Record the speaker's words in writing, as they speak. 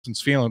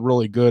feeling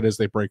really good as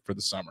they break for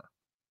the summer.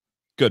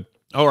 Good.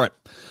 All right.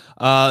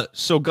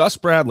 So Gus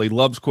Bradley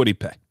loves Kwity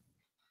Paye.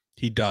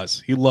 He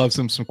does. He loves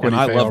him some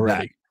Kwity Paye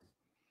already. That.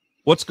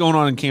 What's going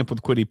on in camp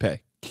with Kwity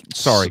Paye?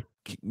 Sorry,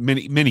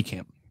 mini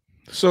camp.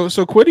 So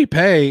Kwity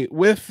Paye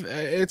with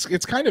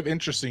it's kind of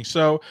interesting.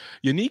 So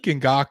Yannick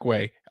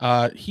Ngakoue,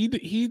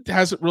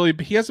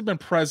 he hasn't been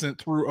present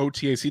through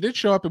OTAs. He did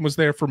show up and was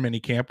there for mini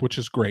camp, which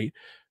is great.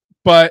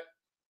 But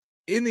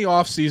in the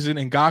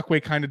offseason,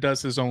 Ngakoue kind of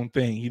does his own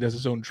thing. He does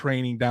his own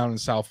training down in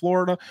South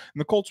Florida, and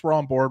the Colts were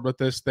on board with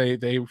this. They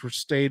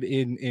stayed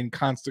in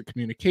constant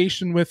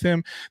communication with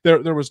him.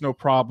 There was no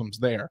problems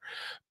there.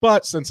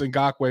 But since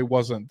Ngakoue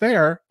wasn't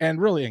there,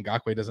 and really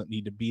Ngakoue doesn't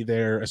need to be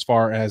there as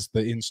far as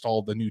the install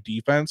of the new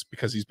defense,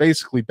 because he's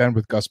basically been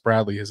with Gus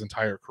Bradley his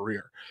entire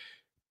career.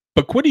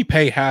 But Kwity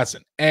Paye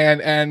hasn't.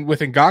 And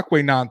with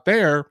Ngakoue not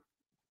there,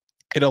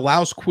 it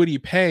allows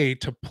Kwity Paye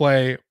to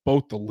play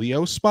both the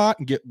Leo spot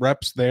and get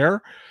reps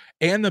there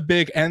and the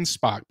big end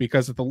spot,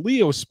 because at the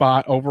Leo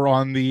spot over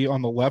on the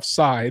left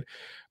side,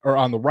 or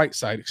on the right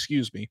side,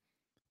 excuse me,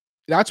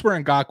 that's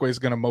where Ngakoue is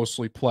going to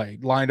mostly play,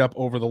 lined up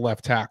over the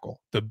left tackle.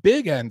 The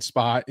big end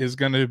spot is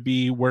going to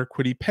be where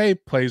Kwity Paye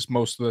plays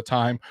most of the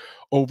time,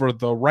 over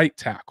the right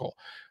tackle.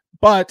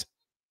 But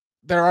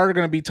there are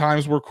going to be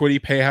times where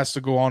Kwity Paye has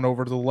to go on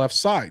over to the left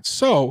side.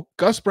 So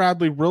Gus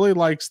Bradley really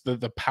likes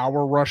the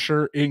power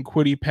rusher in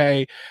Kwity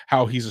Paye,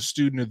 how he's a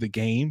student of the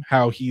game,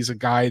 how he's a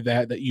guy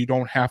that you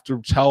don't have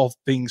to tell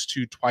things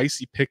to twice.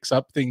 He picks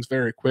up things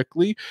very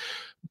quickly.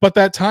 But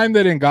that time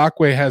that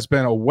Ngakoue has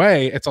been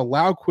away, it's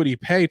allowed Kwity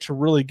Paye to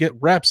really get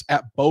reps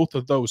at both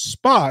of those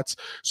spots.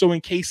 So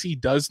in case he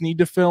does need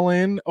to fill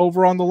in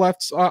over on the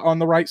on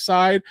the right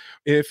side,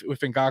 if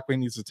Ngakoue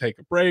needs to take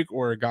a break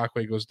or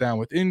Ngakoue goes down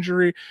with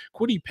injury,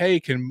 Kwity Paye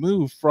can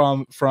move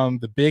from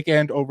the big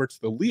end over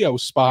to the Leo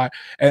spot,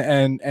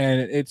 and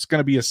it's going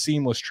to be a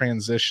seamless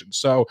transition.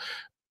 So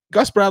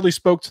Gus Bradley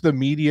spoke to the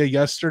media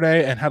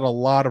yesterday and had a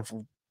lot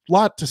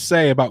to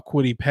say about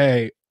Kwity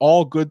Paye,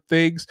 all good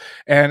things.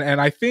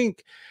 And I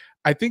think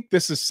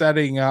this is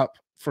setting up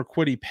for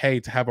Kwity Paye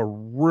to have a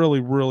really,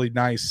 really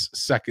nice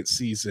second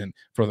season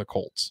for the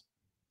Colts.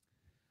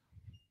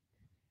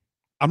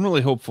 I'm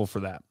really hopeful for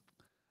that.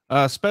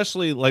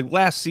 Especially like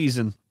last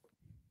season,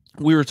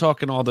 we were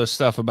talking all this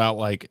stuff about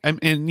like,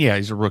 and yeah,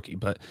 he's a rookie,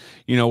 but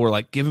we're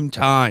like, give him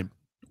time.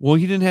 Well,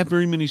 he didn't have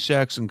very many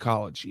sacks in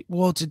college.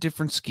 Well, it's a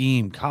different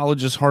scheme.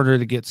 College is harder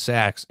to get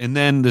sacks. And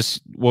then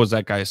what was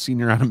that guy, a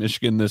senior out of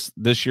Michigan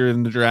this year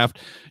in the draft?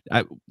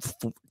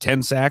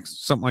 10 sacks,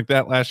 something like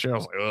that last year. I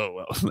was like, oh,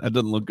 well, that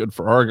doesn't look good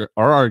for our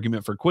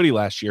argument for Kwity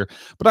last year.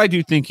 But I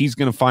do think he's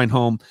going to find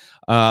home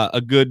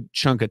a good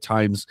chunk of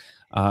times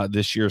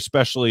this year,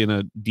 especially in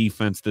a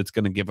defense that's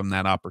going to give him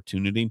that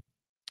opportunity.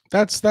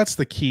 That's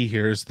the key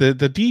here is the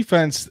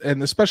defense,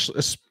 and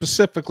especially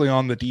specifically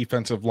on the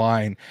defensive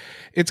line,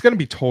 it's going to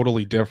be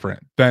totally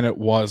different than it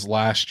was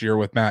last year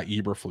with Matt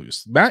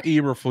Eberflus. Matt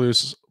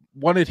Eberflus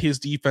wanted his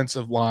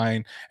defensive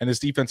line and his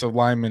defensive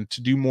linemen to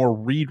do more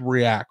read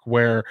react,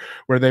 where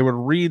they would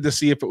read to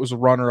see if it was a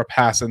run or a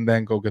pass and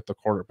then go get the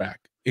quarterback.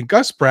 In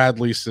Gus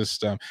Bradley's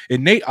system,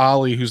 in Nate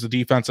Ollie, who's the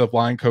defensive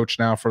line coach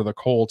now for the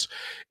Colts,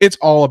 it's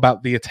all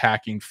about the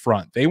attacking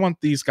front. They want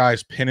these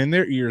guys pinning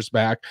their ears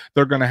back.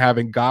 They're going to have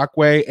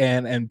Ngakoue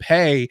and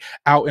Paye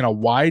out in a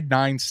wide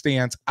 9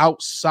 stance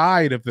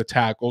outside of the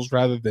tackles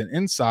rather than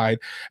inside,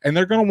 and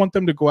they're going to want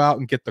them to go out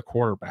and get the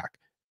quarterback.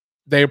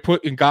 They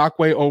put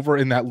Ngakoue over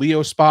in that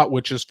Leo spot,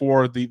 which is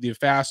for the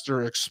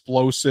faster,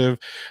 explosive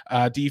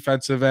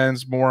defensive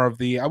ends, more of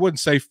the, I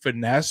wouldn't say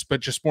finesse, but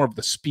just more of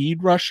the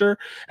speed rusher.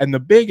 And the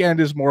big end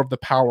is more of the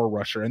power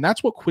rusher. And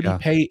that's what Kwity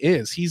Paye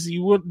is.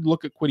 You would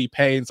look at Kwity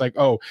Paye and it's like,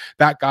 oh,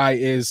 that guy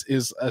is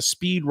a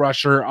speed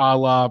rusher a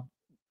la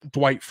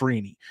Dwight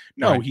Freeney.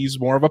 No, right. He's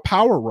more of a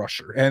power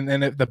rusher. And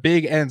the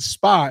big end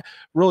spot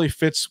really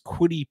fits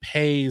Kwity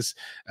Paye's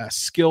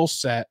skill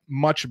set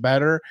much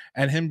better.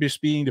 And him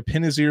just being to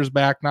pin his ears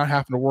back, not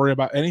having to worry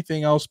about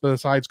anything else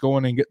besides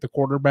going and get the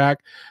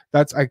quarterback.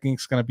 That's, I think,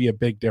 is going to be a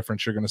big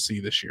difference you're going to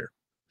see this year.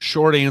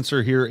 Short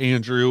answer here,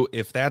 Andrew.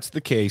 If that's the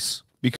case,